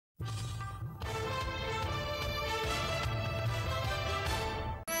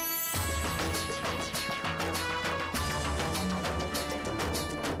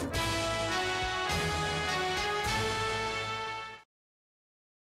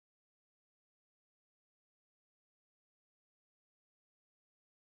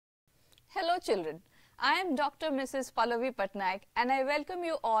Hello children, I am Dr. Mrs. Pallavi Patnaik and I welcome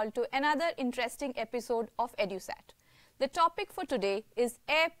you all to another interesting episode of EduSat. The topic for today is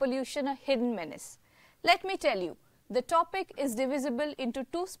air pollution, a hidden menace. Let me tell you, the topic is divisible into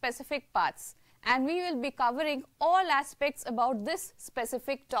two specific parts and we will be covering all aspects about this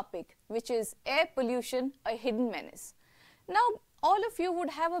specific topic, which is air pollution, a hidden menace. Now, all of you would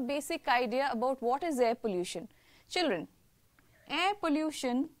have a basic idea about what is air pollution. Children, air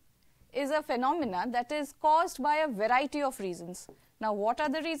pollution is a phenomena that is caused by a variety of reasons. Now, what are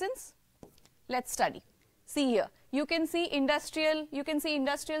the reasons? Let's study. See here, you can see industrial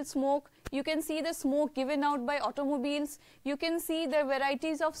smoke, you can see the smoke given out by automobiles, you can see the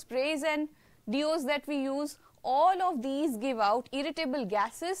varieties of sprays and deos that we use. All of these give out irritable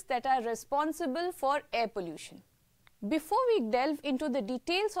gases that are responsible for air pollution. Before we delve into the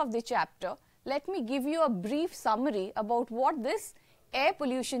details of the chapter, let me give you a brief summary about what this air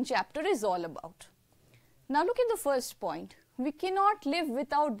pollution chapter is all about. Now look at the first point. We cannot live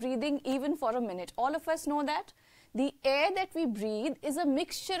without breathing even for a minute. All of us know that. The air that we breathe is a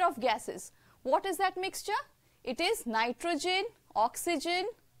mixture of gases. What is that mixture? It is nitrogen, oxygen,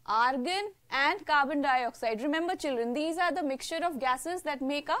 argon and carbon dioxide. Remember children, these are the mixture of gases that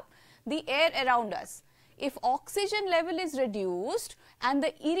make up the air around us. If oxygen level is reduced and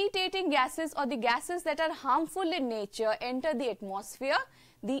the irritating gases or the gases that are harmful in nature enter the atmosphere,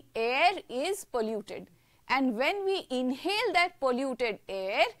 the air is polluted. And when we inhale that polluted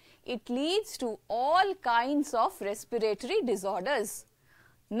air, it leads to all kinds of respiratory disorders.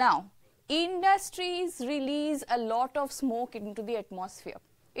 Now, industries release a lot of smoke into the atmosphere.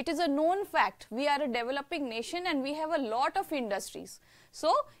 It is a known fact. We are a developing nation and we have a lot of industries.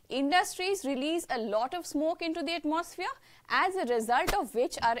 So, industries release a lot of smoke into the atmosphere, as a result of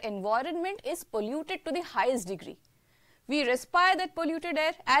which our environment is polluted to the highest degree. We respire that polluted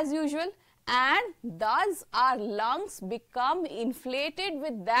air as usual and thus our lungs become inflated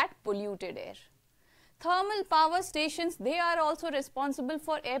with that polluted air. Thermal power stations, they are also responsible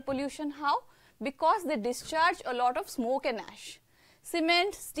for air pollution. How? Because they discharge a lot of smoke and ash.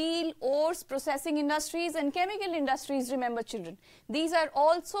 Cement, steel, ores, processing industries and chemical industries, remember children, these are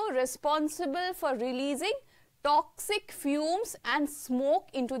also responsible for releasing toxic fumes and smoke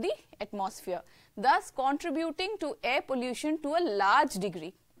into the atmosphere, thus contributing to air pollution to a large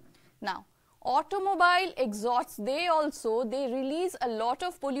degree. Now, automobile exhausts, they release a lot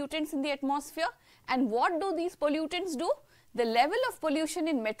of pollutants in the atmosphere, and what do these pollutants do? The level of pollution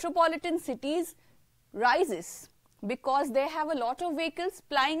in metropolitan cities rises, because they have a lot of vehicles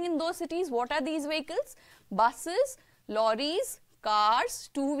plying in those cities. What are these vehicles? Buses, lorries, cars,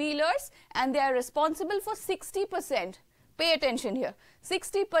 two-wheelers, and they are responsible for 60%. Pay attention here.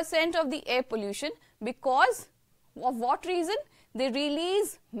 60% of the air pollution, because of what reason? They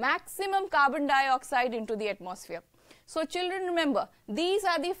release maximum carbon dioxide into the atmosphere. So children, remember, these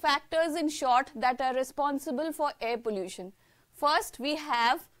are the factors in short that are responsible for air pollution. First, we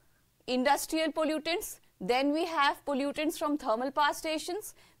have industrial pollutants. Then we have pollutants from thermal power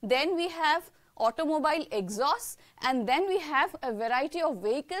stations, then we have automobile exhausts, and then we have a variety of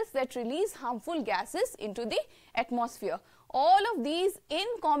vehicles that release harmful gases into the atmosphere. All of these in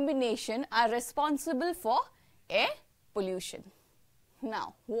combination are responsible for air pollution.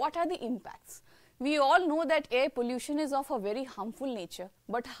 Now, what are the impacts? We all know that air pollution is of a very harmful nature,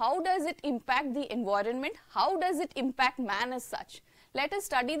 but how does it impact the environment? How does it impact man as such? Let us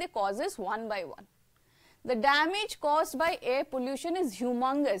study the causes one by one. The damage caused by air pollution is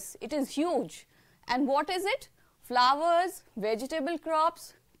humongous. It is huge. And what is it? Flowers, vegetable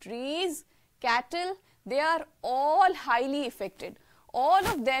crops, trees, cattle, they are all highly affected. All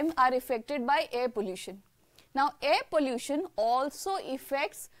of them are affected by air pollution. Now, air pollution also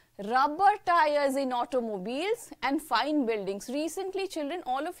affects rubber tires in automobiles and fine buildings. Recently, children,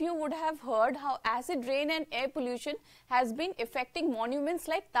 all of you would have heard how acid rain and air pollution has been affecting monuments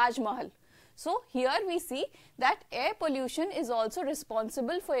like Taj Mahal. So, here we see that air pollution is also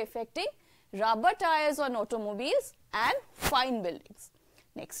responsible for affecting rubber tires on automobiles and fine buildings.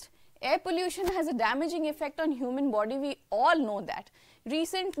 Next, air pollution has a damaging effect on human body. We all know that.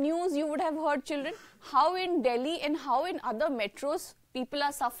 Recent news you would have heard children, how in Delhi and how in other metros people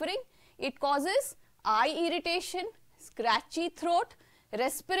are suffering. It causes eye irritation, scratchy throat,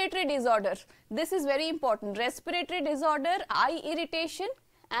 respiratory disorder. This is very important. Respiratory disorder, eye irritation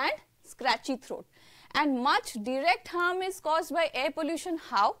and scratchy throat. And much direct harm is caused by air pollution.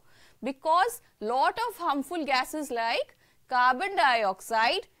 How? Because lot of harmful gases like carbon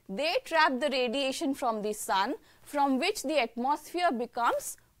dioxide, they trap the radiation from the sun, from which the atmosphere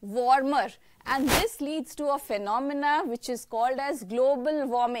becomes warmer and this leads to a phenomena which is called as global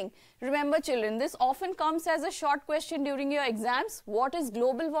warming. Remember children, this often comes as a short question during your exams. What is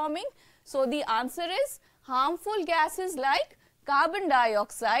global warming? So the answer is harmful gases like carbon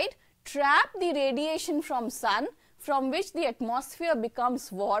dioxide trap the radiation from sun, from which the atmosphere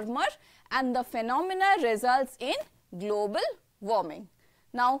becomes warmer, and the phenomena results in global warming.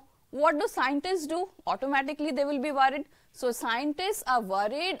 Now, what do scientists do? Automatically they will be worried. So, scientists are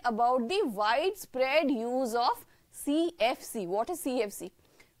worried about the widespread use of CFC. What is CFC?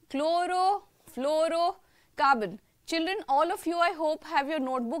 Chlorofluorocarbon. Children, all of you I hope have your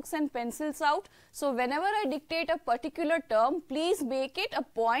notebooks and pencils out. So, whenever I dictate a particular term, please make it a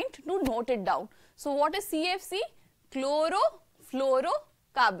point to note it down. So, what is CFC?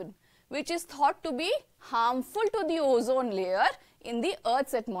 Chlorofluorocarbon, which is thought to be harmful to the ozone layer in the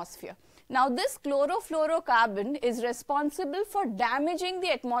Earth's atmosphere. Now, this chlorofluorocarbon is responsible for damaging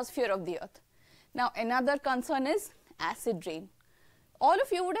the atmosphere of the Earth. Now, another concern is acid rain. All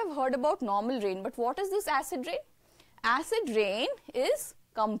of you would have heard about normal rain, but what is this acid rain? Acid rain is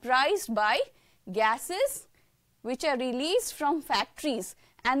comprised by gases which are released from factories,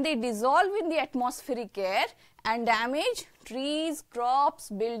 and they dissolve in the atmospheric air and damage trees, crops,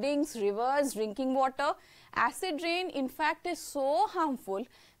 buildings, rivers, drinking water. Acid rain in fact is so harmful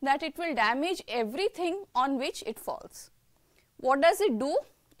that it will damage everything on which it falls. What does it do?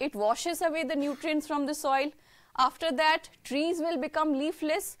 It washes away the nutrients from the soil. After that, trees will become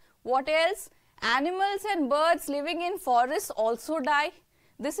leafless. What else? Animals and birds living in forests also die.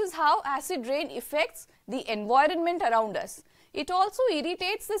 This is how acid rain affects the environment around us. It also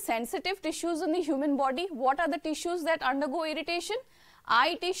irritates the sensitive tissues in the human body. What are the tissues that undergo irritation?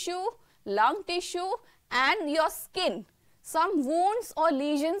 Eye tissue, lung tissue, and your skin. Some wounds or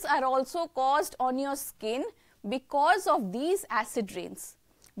lesions are also caused on your skin because of these acid rains.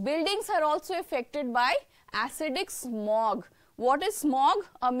 Buildings are also affected by acidic smog. What is smog?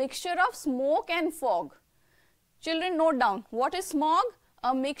 A mixture of smoke and fog. Children, note down. What is smog?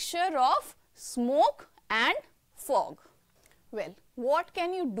 A mixture of smoke and fog. Well, what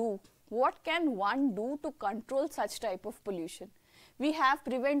can you do? What can one do to control such type of pollution? We have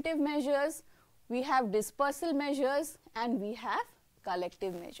preventive measures, we have dispersal measures, and we have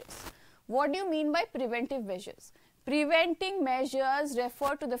collective measures. What do you mean by preventive measures? Preventing measures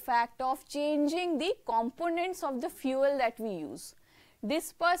refer to the fact of changing the components of the fuel that we use.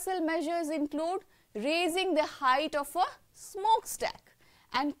 Dispersal measures include raising the height of a smokestack.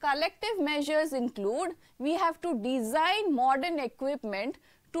 And collective measures include, we have to design modern equipment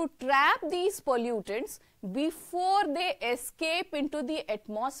to trap these pollutants before they escape into the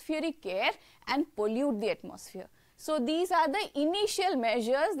atmospheric air and pollute the atmosphere. So, these are the initial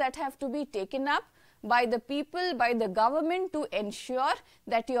measures that have to be taken up by the people, by the government, to ensure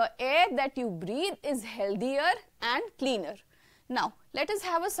that your air that you breathe is healthier and cleaner. Now, let us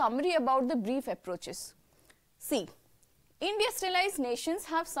have a summary about the brief approaches. See, industrialized nations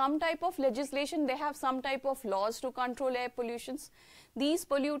have some type of legislation, they have some type of laws to control air pollutions. These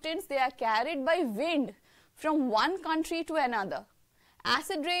pollutants, they are carried by wind from one country to another.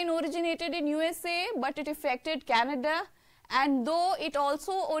 Acid rain originated in USA, but it affected Canada, and though it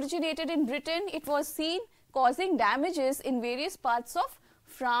also originated in Britain, it was seen causing damages in various parts of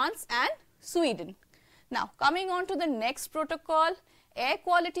France and Sweden. Now, coming on to the next protocol, air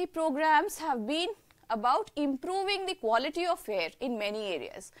quality programs have been about improving the quality of air in many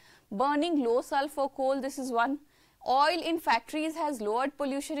areas. Burning low sulfur coal, this is one. Oil in factories has lowered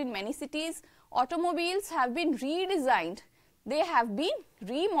pollution in many cities. Automobiles have been redesigned. They have been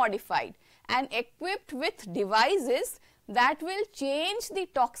remodified and equipped with devices that will change the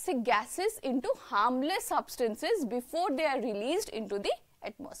toxic gases into harmless substances before they are released into the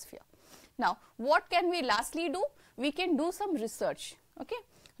atmosphere. Now, what can we lastly do? We can do some research. Okay,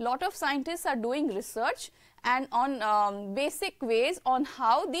 lot of scientists are doing research and on basic ways on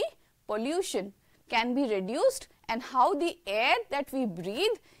how the pollution can be reduced and how the air that we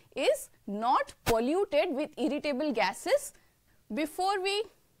breathe is not polluted with irritable gases. Before we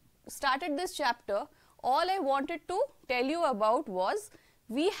started this chapter, all I wanted to tell you about was,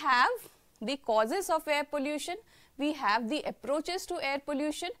 we have the causes of air pollution, we have the approaches to air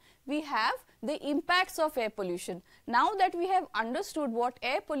pollution, we have the impacts of air pollution. Now that we have understood what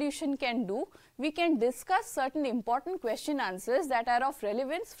air pollution can do, we can discuss certain important question answers that are of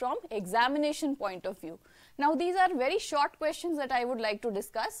relevance from examination point of view. Now, these are very short questions that I would like to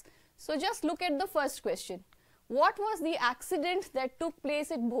discuss. So, just look at the first question. What was the accident that took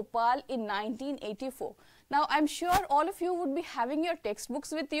place at Bhopal in 1984? Now, I am sure all of you would be having your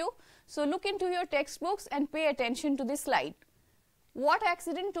textbooks with you. So, look into your textbooks and pay attention to this slide. What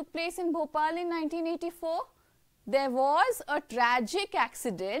accident took place in Bhopal in 1984? There was a tragic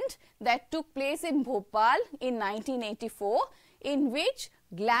accident that took place in Bhopal in 1984 in which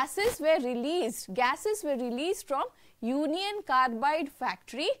gases were released from Union Carbide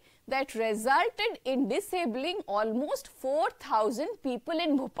factory that resulted in disabling almost 4,000 people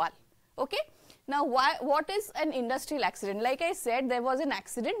in Bhopal. Okay? Now, what is an industrial accident? Like I said, there was an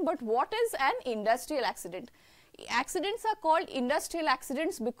accident, but what is an industrial accident? Accidents are called industrial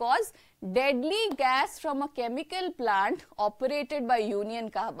accidents because deadly gas from a chemical plant operated by Union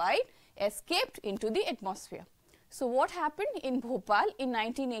Carbide escaped into the atmosphere. So, what happened in Bhopal in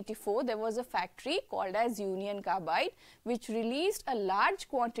 1984? There was a factory called as Union Carbide which released a large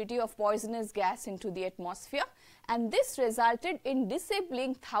quantity of poisonous gas into the atmosphere, and this resulted in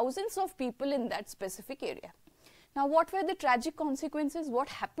disabling thousands of people in that specific area. Now, what were the tragic consequences? What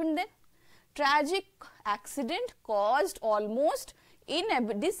happened then? Tragic accident caused almost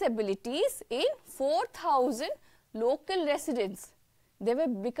disabilities in 4,000 local residents. They were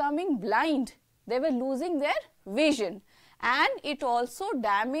becoming blind, they were losing their vision, and it also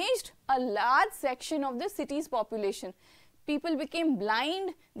damaged a large section of the city's population. People became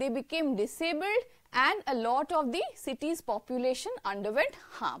blind, they became disabled, and a lot of the city's population underwent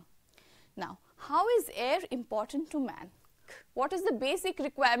harm. Now, how is air important to man? What is the basic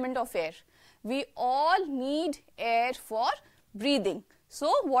requirement of air? We all need air for breathing.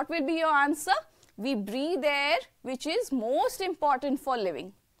 So, what will be your answer? We breathe air which is most important for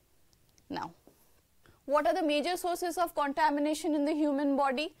living. Now, what are the major sources of contamination in the human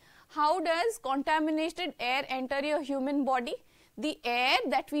body? How does contaminated air enter your human body? The air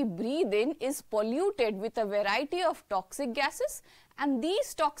that we breathe in is polluted with a variety of toxic gases, and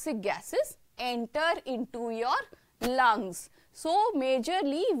these toxic gases enter into your lungs. So,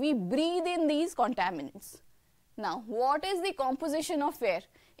 majorly we breathe in these contaminants. Now, what is the composition of air?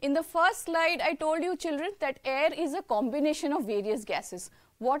 In the first slide, I told you children that air is a combination of various gases.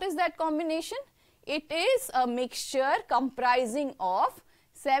 What is that combination? It is a mixture comprising of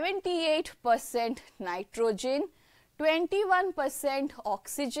 78% nitrogen, 21%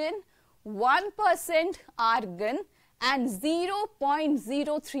 oxygen, 1% argon, and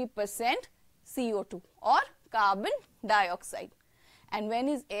 0.03% CO2 or carbon dioxide. And when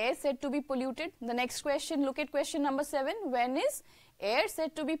is air said to be polluted? The next question, look at question number 7. When is air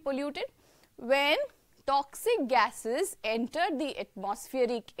said to be polluted? When toxic gases enter the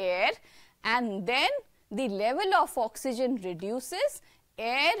atmospheric air and then the level of oxygen reduces,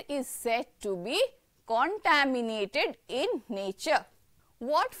 air is said to be contaminated in nature.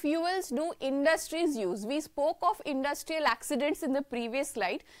 What fuels do industries use? We spoke of industrial accidents in the previous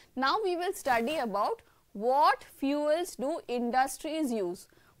slide. Now we will study about what fuels do industries use.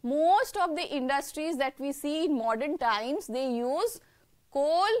 Most of the industries that we see in modern times, they use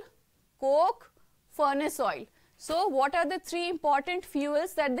coal, coke, furnace oil. So, what are the three important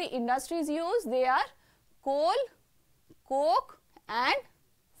fuels that the industries use? They are coal, coke and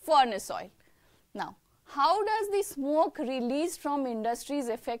furnace oil. Now, how does the smoke released from industries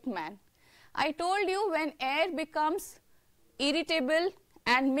affect man? I told you when air becomes irritable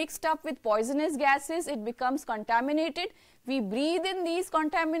and mixed up with poisonous gases, it becomes contaminated. We breathe in these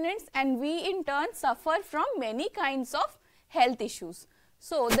contaminants and we in turn suffer from many kinds of health issues.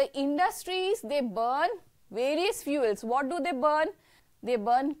 So, the industries, they burn various fuels. What do they burn? They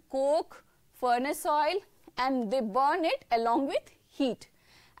burn coke, furnace oil, and they burn it along with heat.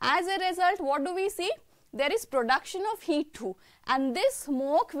 As a result, what do we see? There is production of heat too, and this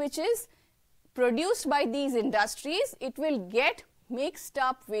smoke which is produced by these industries, it will get mixed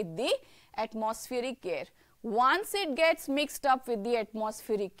up with the atmospheric air. Once it gets mixed up with the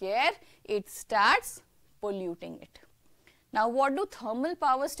atmospheric air, it starts polluting it. Now, what do thermal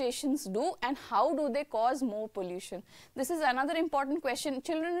power stations do and how do they cause more pollution? This is another important question.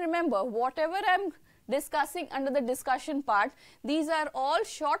 Children, remember, whatever I am discussing under the discussion part, these are all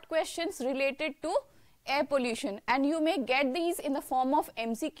short questions related to air pollution, and you may get these in the form of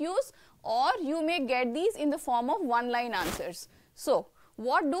MCQs or you may get these in the form of one-line answers. So,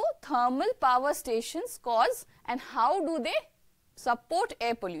 what do thermal power stations cause and how do they support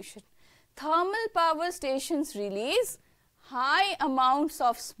air pollution? Thermal power stations release high amounts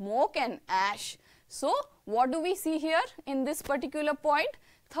of smoke and ash. So, what do we see here in this particular point?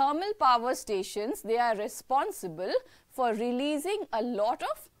 Thermal power stations, they are responsible for releasing a lot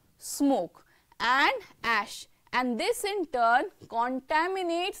of smoke and ash, and this in turn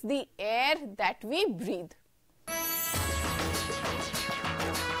contaminates the air that we breathe.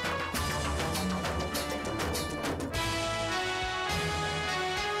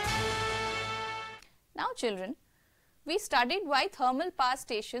 Now children, We studied why thermal power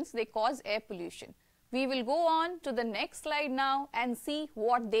stations they cause air pollution. We will go on to the next slide now and see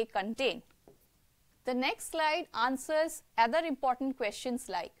what they contain. The next slide answers other important questions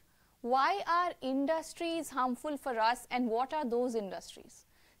like, why are industries harmful for us and what are those industries?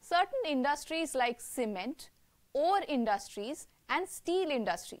 Certain industries like cement, ore industries and steel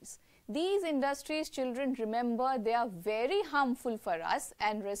industries. These industries, children, remember, they are very harmful for us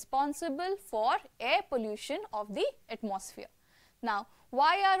and responsible for air pollution of the atmosphere. Now,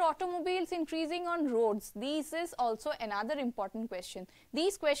 why are automobiles increasing on roads? This is also another important question.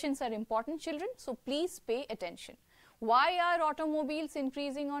 These questions are important, children, so please pay attention. Why are automobiles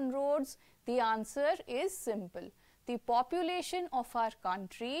increasing on roads? The answer is simple. The population of our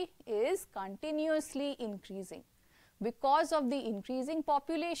country is continuously increasing. Because of the increasing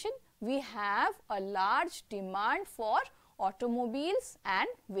population, we have a large demand for automobiles and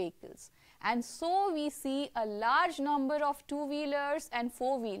vehicles. And so we see a large number of two-wheelers and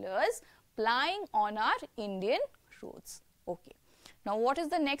four-wheelers plying on our Indian roads. Okay. Now, what is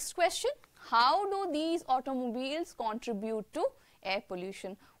the next question? How do these automobiles contribute to air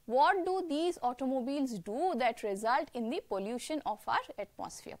pollution? What do these automobiles do that result in the pollution of our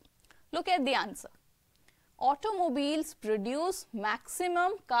atmosphere? Look at the answer. Automobiles produce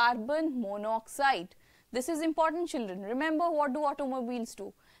maximum carbon monoxide. This is important, children. Remember, what do automobiles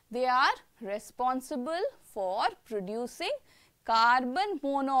do? They are responsible for producing carbon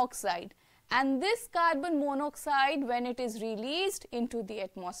monoxide. And this carbon monoxide, when it is released into the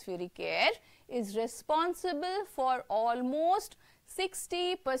atmospheric air, is responsible for almost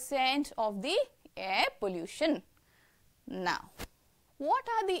 60% of the air pollution. Now, what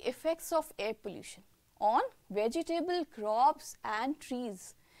are the effects of air pollution on vegetable crops and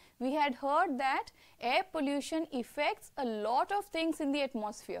trees? We had heard that air pollution affects a lot of things in the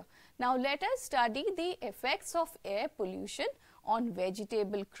atmosphere. Now, let us study the effects of air pollution on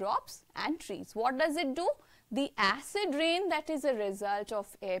vegetable crops and trees. What does it do? The acid rain that is a result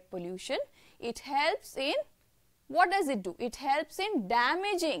of air pollution, it helps in, what does it do? It helps in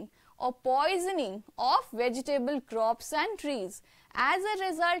damaging or poisoning of vegetable crops and trees, as a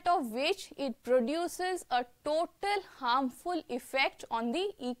result of which it produces a total harmful effect on the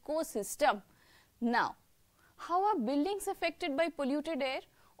ecosystem. Now, how are buildings affected by polluted air?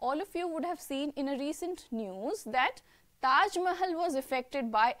 All of you would have seen in a recent news that Taj Mahal was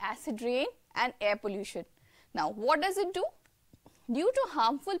affected by acid rain and air pollution. Now, what does it do? Due to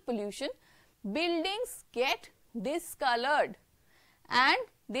harmful pollution, buildings get discolored and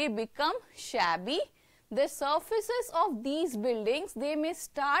they become shabby. The surfaces of these buildings, they may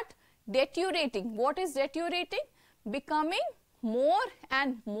start deteriorating. What is deteriorating? Becoming more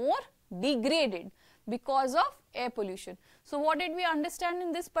and more degraded because of air pollution. So, what did we understand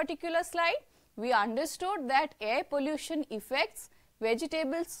in this particular slide? We understood that air pollution affects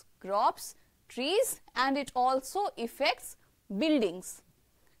vegetables, crops, trees, and it also affects buildings.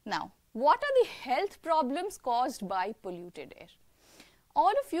 Now, what are the health problems caused by polluted air?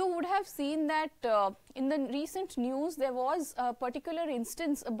 All of you would have seen that in the recent news there was a particular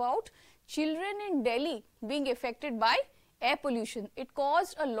instance about children in Delhi being affected by air pollution. It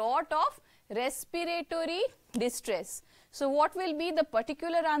caused a lot of respiratory distress. So, what will be the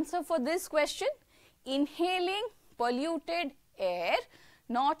particular answer for this question? Inhaling polluted air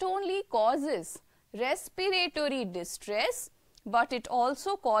not only causes respiratory distress, but it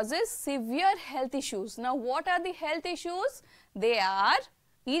also causes severe health issues. Now, what are the health issues? They are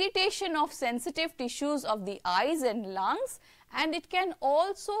irritation of sensitive tissues of the eyes and lungs, and it can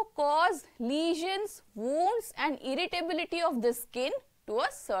also cause lesions, wounds and irritability of the skin to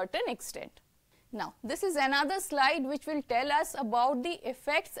a certain extent. Now, this is another slide which will tell us about the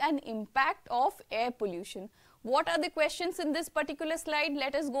effects and impact of air pollution. What are the questions in this particular slide?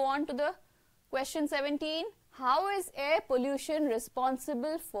 Let us go on to the question 17. How is air pollution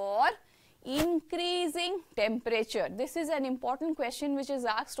responsible for increasing temperature? This is an important question which is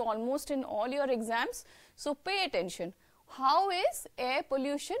asked almost in all your exams. So, pay attention. How is air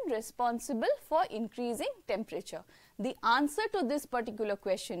pollution responsible for increasing temperature? The answer to this particular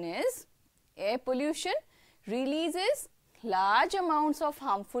question is air pollution releases large amounts of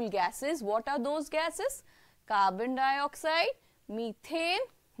harmful gases. What are those gases? Carbon dioxide, methane,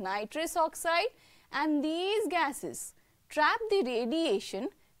 nitrous oxide, and these gases trap the radiation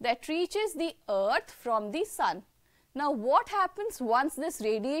that reaches the earth from the sun. Now, what happens once this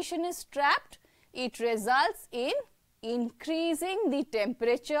radiation is trapped? It results in increasing the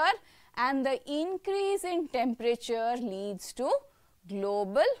temperature, and the increase in temperature leads to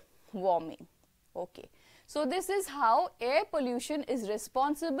global warming. Okay. So, this is how air pollution is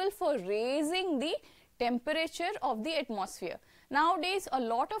responsible for raising the temperature of the atmosphere. Nowadays, a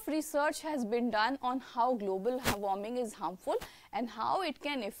lot of research has been done on how global warming is harmful and how it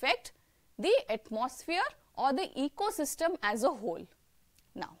can affect the atmosphere or the ecosystem as a whole.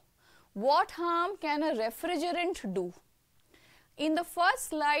 Now, what harm can a refrigerant do? In the first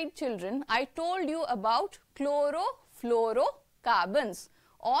slide, children, I told you about chlorofluorocarbons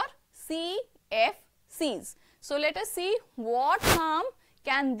or CFCs. So, let us see what harm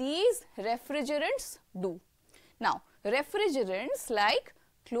can these refrigerants do. Now, refrigerants like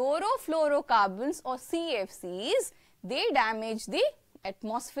chlorofluorocarbons or CFCs, they damage the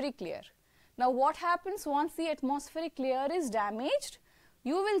atmospheric layer. Now, what happens once the atmospheric layer is damaged?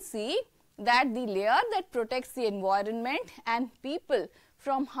 You will see that the layer that protects the environment and people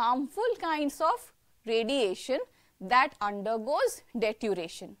from harmful kinds of radiation, that undergoes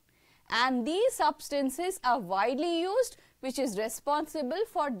deterioration. And these substances are widely used, which is responsible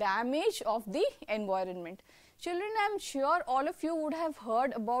for damage of the environment. Children, I am sure all of you would have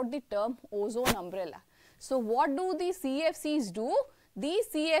heard about the term ozone umbrella. So, what do the CFCs do? These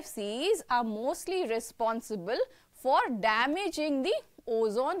CFCs are mostly responsible for damaging the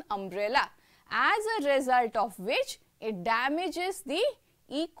ozone umbrella, as a result of which it damages the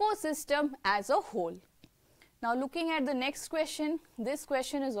ecosystem as a whole. Now, looking at the next question, this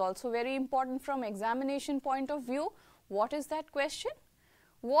question is also very important from examination point of view. What is that question?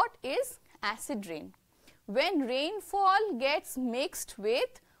 What is acid rain? When rainfall gets mixed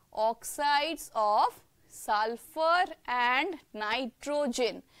with oxides of sulfur and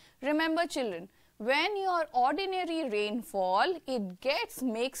nitrogen. Remember children, when your ordinary rainfall, it gets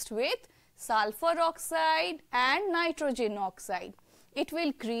mixed with sulfur oxide and nitrogen oxide. It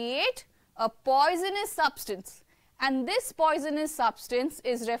will create a poisonous substance, and this poisonous substance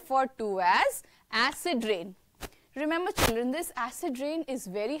is referred to as acid rain. Remember children, this acid rain is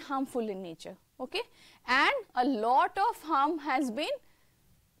very harmful in nature, okay, and a lot of harm has been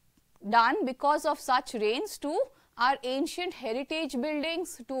done because of such rains to our ancient heritage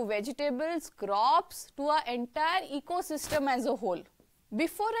buildings, to vegetables, crops, to our entire ecosystem as a whole.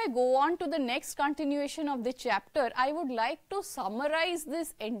 Before I go on to the next continuation of the chapter, I would like to summarize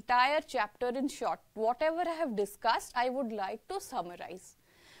this entire chapter in short. Whatever I have discussed, I would like to summarize.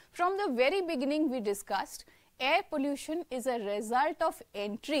 From the very beginning we discussed, air pollution is a result of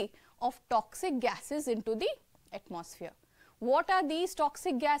entry of toxic gases into the atmosphere. What are these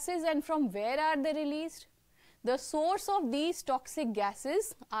toxic gases and from where are they released? The source of these toxic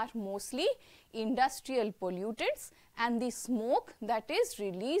gases are mostly industrial pollutants and the smoke that is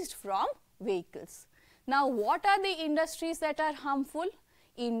released from vehicles. Now, what are the industries that are harmful?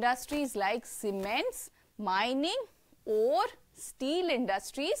 Industries like cements, mining, ore, steel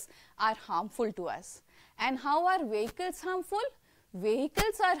industries are harmful to us. And how are vehicles harmful?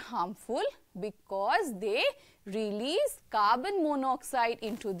 Vehicles are harmful because they release carbon monoxide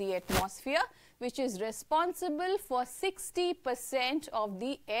into the atmosphere, which is responsible for 60% of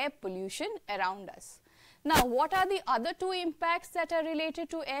the air pollution around us. Now, what are the other two impacts that are related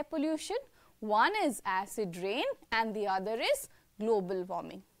to air pollution? One is acid rain and the other is global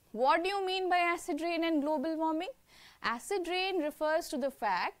warming. What do you mean by acid rain and global warming? Acid rain refers to the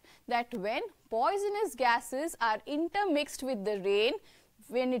fact that when poisonous gases are intermixed with the rain,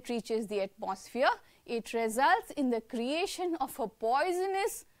 when it reaches the atmosphere, it results in the creation of a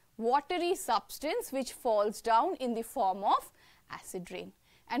poisonous watery substance which falls down in the form of acid rain.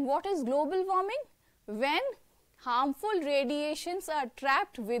 And what is global warming? When harmful radiations are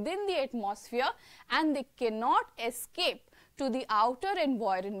trapped within the atmosphere and they cannot escape to the outer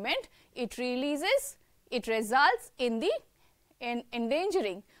environment, it results in the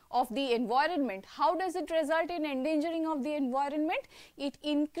endangering of the environment. How does it result in endangering of the environment? It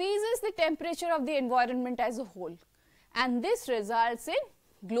increases the temperature of the environment as a whole, and this results in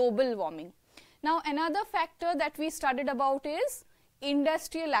global warming. Now, another factor that we studied about is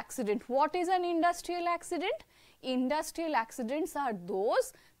industrial accident. What is an industrial accident? Industrial accidents are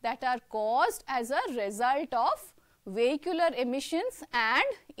those that are caused as a result of vehicular emissions and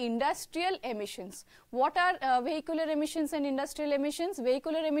industrial emissions. What are vehicular emissions and industrial emissions?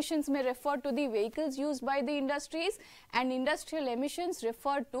 Vehicular emissions may refer to the vehicles used by the industries, and industrial emissions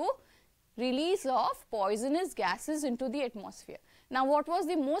refer to release of poisonous gases into the atmosphere. Now, what was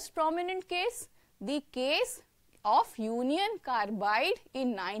the most prominent case? The case of Union Carbide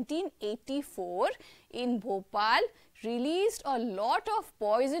in 1984 in Bhopal released a lot of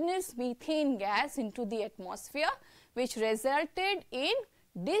poisonous methane gas into the atmosphere, which resulted in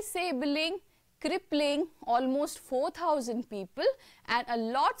disabling, crippling almost 4,000 people,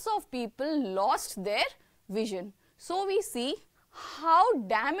 and lots of people lost their vision. So, we see how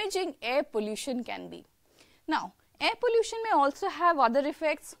damaging air pollution can be. Now, air pollution may also have other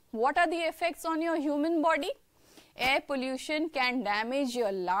effects. What are the effects on your human body? Air pollution can damage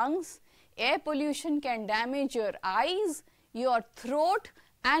your lungs, air pollution can damage your eyes, your throat,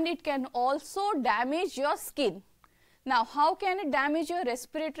 and it can also damage your skin. Now, how can it damage your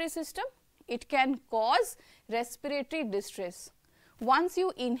respiratory system? It can cause respiratory distress. Once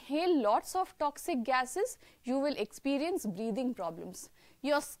you inhale lots of toxic gases, you will experience breathing problems.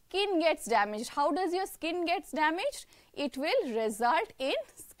 Your skin gets damaged. How does your skin gets damaged? It will result in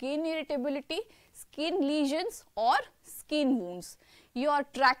skin irritability, skin lesions or skin wounds. Your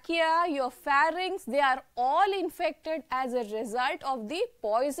trachea, your pharynx, they are all infected as a result of the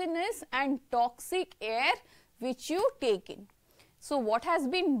poisonous and toxic air which you take in. So, what has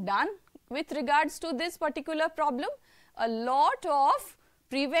been done with regards to this particular problem? A lot of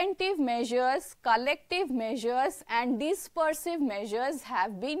preventive measures, collective measures and dispersive measures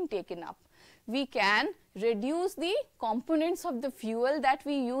have been taken up. We can reduce the components of the fuel that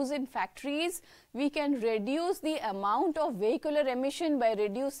we use in factories. We can reduce the amount of vehicular emission by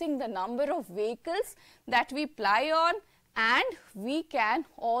reducing the number of vehicles that we ply on, and we can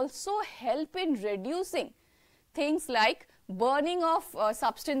also help in reducing things like burning of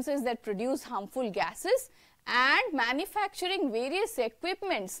substances that produce harmful gases and manufacturing various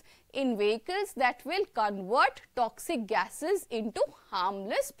equipments in vehicles that will convert toxic gases into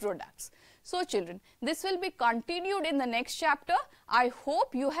harmless products. So, children, this will be continued in the next chapter. I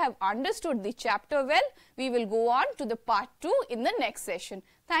hope you have understood the chapter well. We will go on to the part 2 in the next session.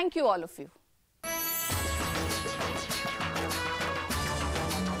 Thank you all of you.